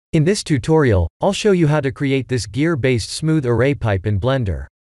In this tutorial, I'll show you how to create this gear-based smooth array pipe in Blender.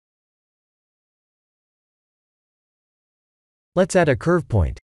 Let's add a curve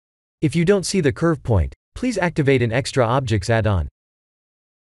point. If you don't see the curve point, please activate an Extra Objects add-on.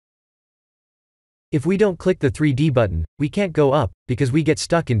 If we don't click the 3D button, we can't go up, because we get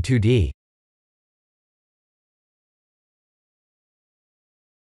stuck in 2D.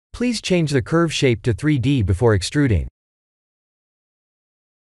 Please change the curve shape to 3D before extruding.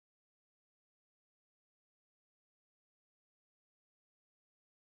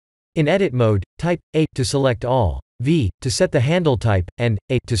 In edit mode, type A to select all, V to set the handle type, and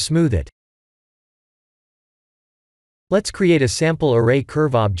A to smooth it. Let's create a sample array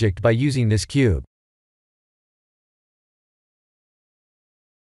curve object by using this cube.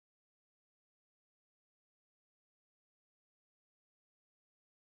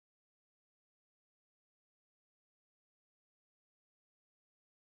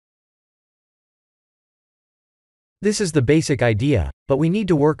 This is the basic idea, but we need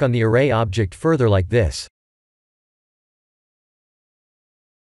to work on the array object further like this.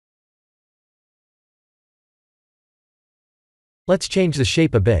 Let's change the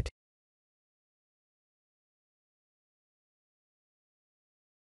shape a bit.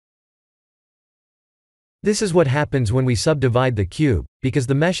 This is what happens when we subdivide the cube, because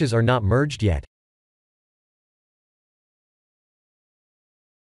the meshes are not merged yet.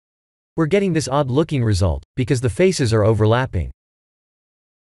 We're getting this odd-looking result, because the faces are overlapping.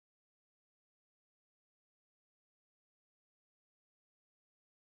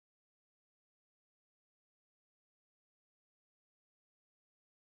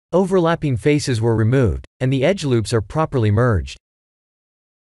 Overlapping faces were removed, and the edge loops are properly merged.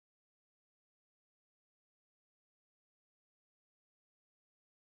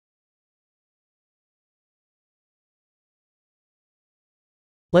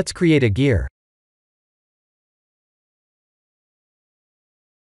 Let's create a gear.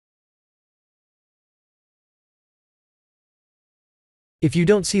 If you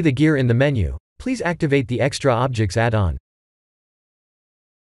don't see the gear in the menu, please activate the Extra Objects add-on.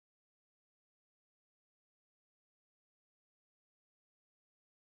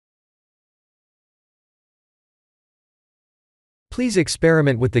 Please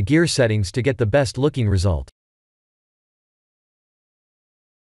experiment with the gear settings to get the best looking result.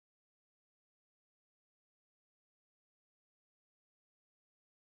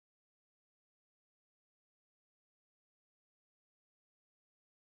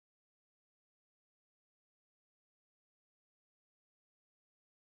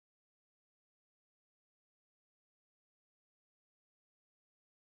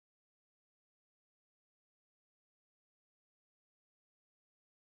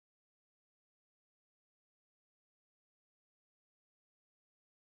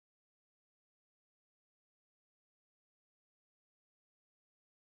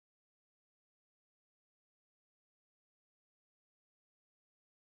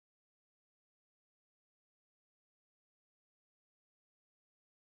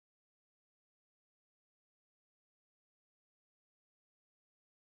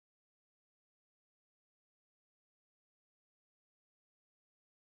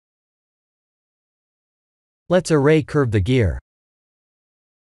 Let's array curve the gear.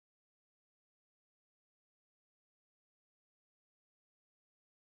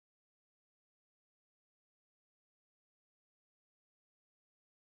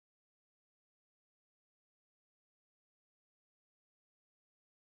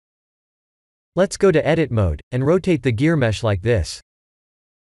 Let's go to edit mode, and rotate the gear mesh like this.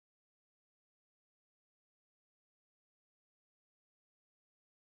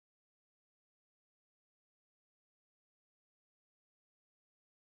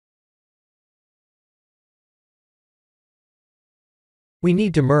 We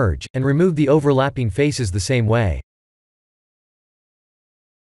need to merge, and remove the overlapping faces the same way.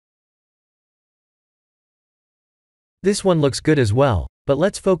 This one looks good as well, but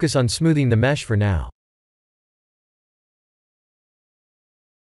let's focus on smoothing the mesh for now.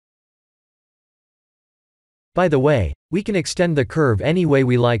 By the way, we can extend the curve any way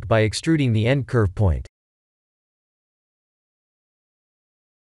we like by extruding the end curve point.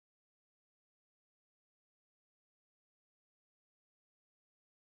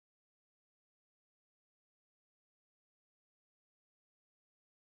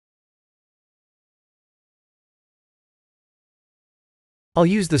 I'll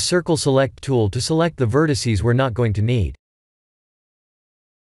use the Circle Select tool to select the vertices we're not going to need.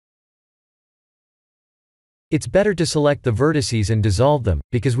 It's better to select the vertices and dissolve them,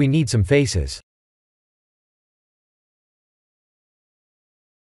 because we need some faces.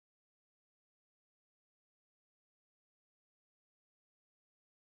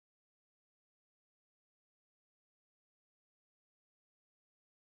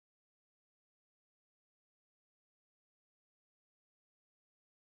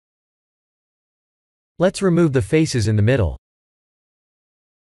 Let's remove the faces in the middle.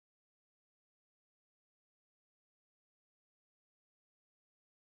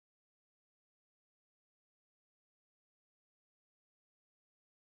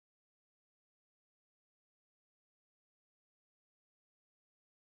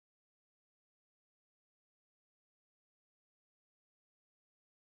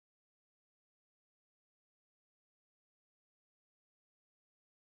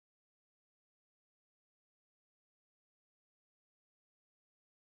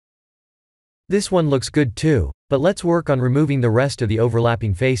 This one looks good too, but let's work on removing the rest of the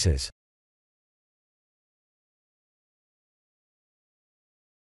overlapping faces.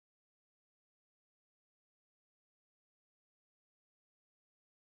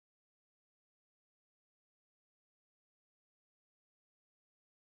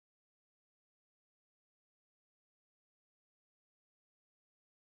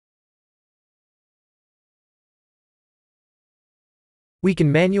 We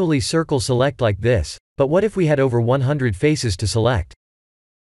can manually circle select like this, but what if we had over 100 faces to select?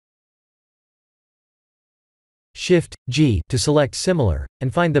 Shift-G to select similar,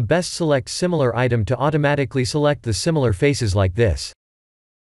 and find the best select similar item to automatically select the similar faces like this.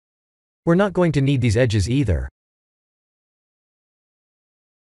 We're not going to need these edges either.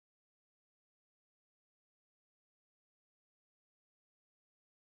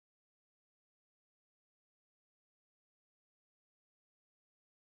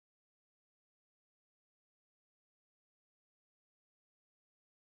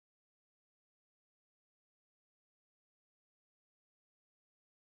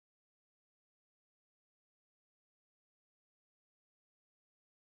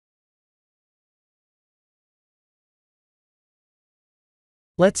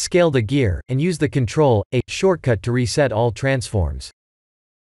 Let's scale the gear, and use the Ctrl-A shortcut to reset all transforms.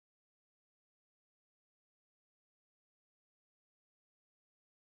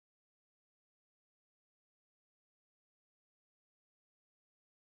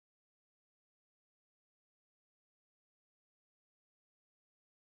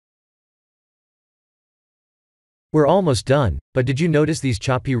 We're almost done, but did you notice these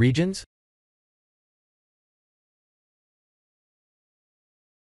choppy regions?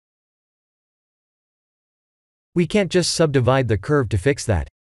 We can't just subdivide the curve to fix that.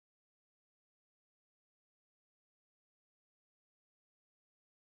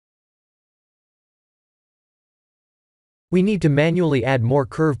 We need to manually add more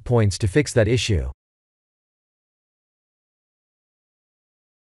curve points to fix that issue.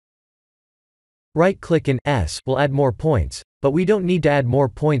 Right-click and S will add more points, but we don't need to add more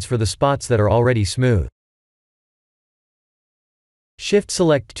points for the spots that are already smooth.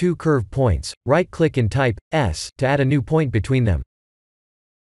 Shift-select two curve points, right-click and type S to add a new point between them.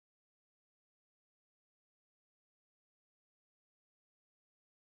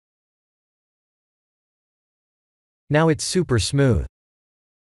 Now it's super smooth.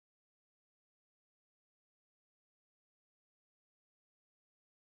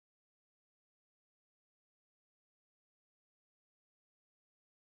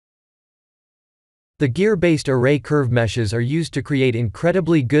 The gear-based array curve meshes are used to create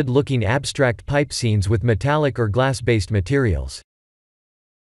incredibly good-looking abstract pipe scenes with metallic or glass-based materials.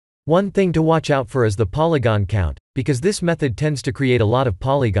 One thing to watch out for is the polygon count, because this method tends to create a lot of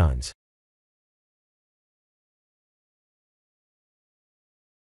polygons.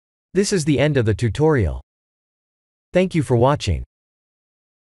 This is the end of the tutorial. Thank you for watching.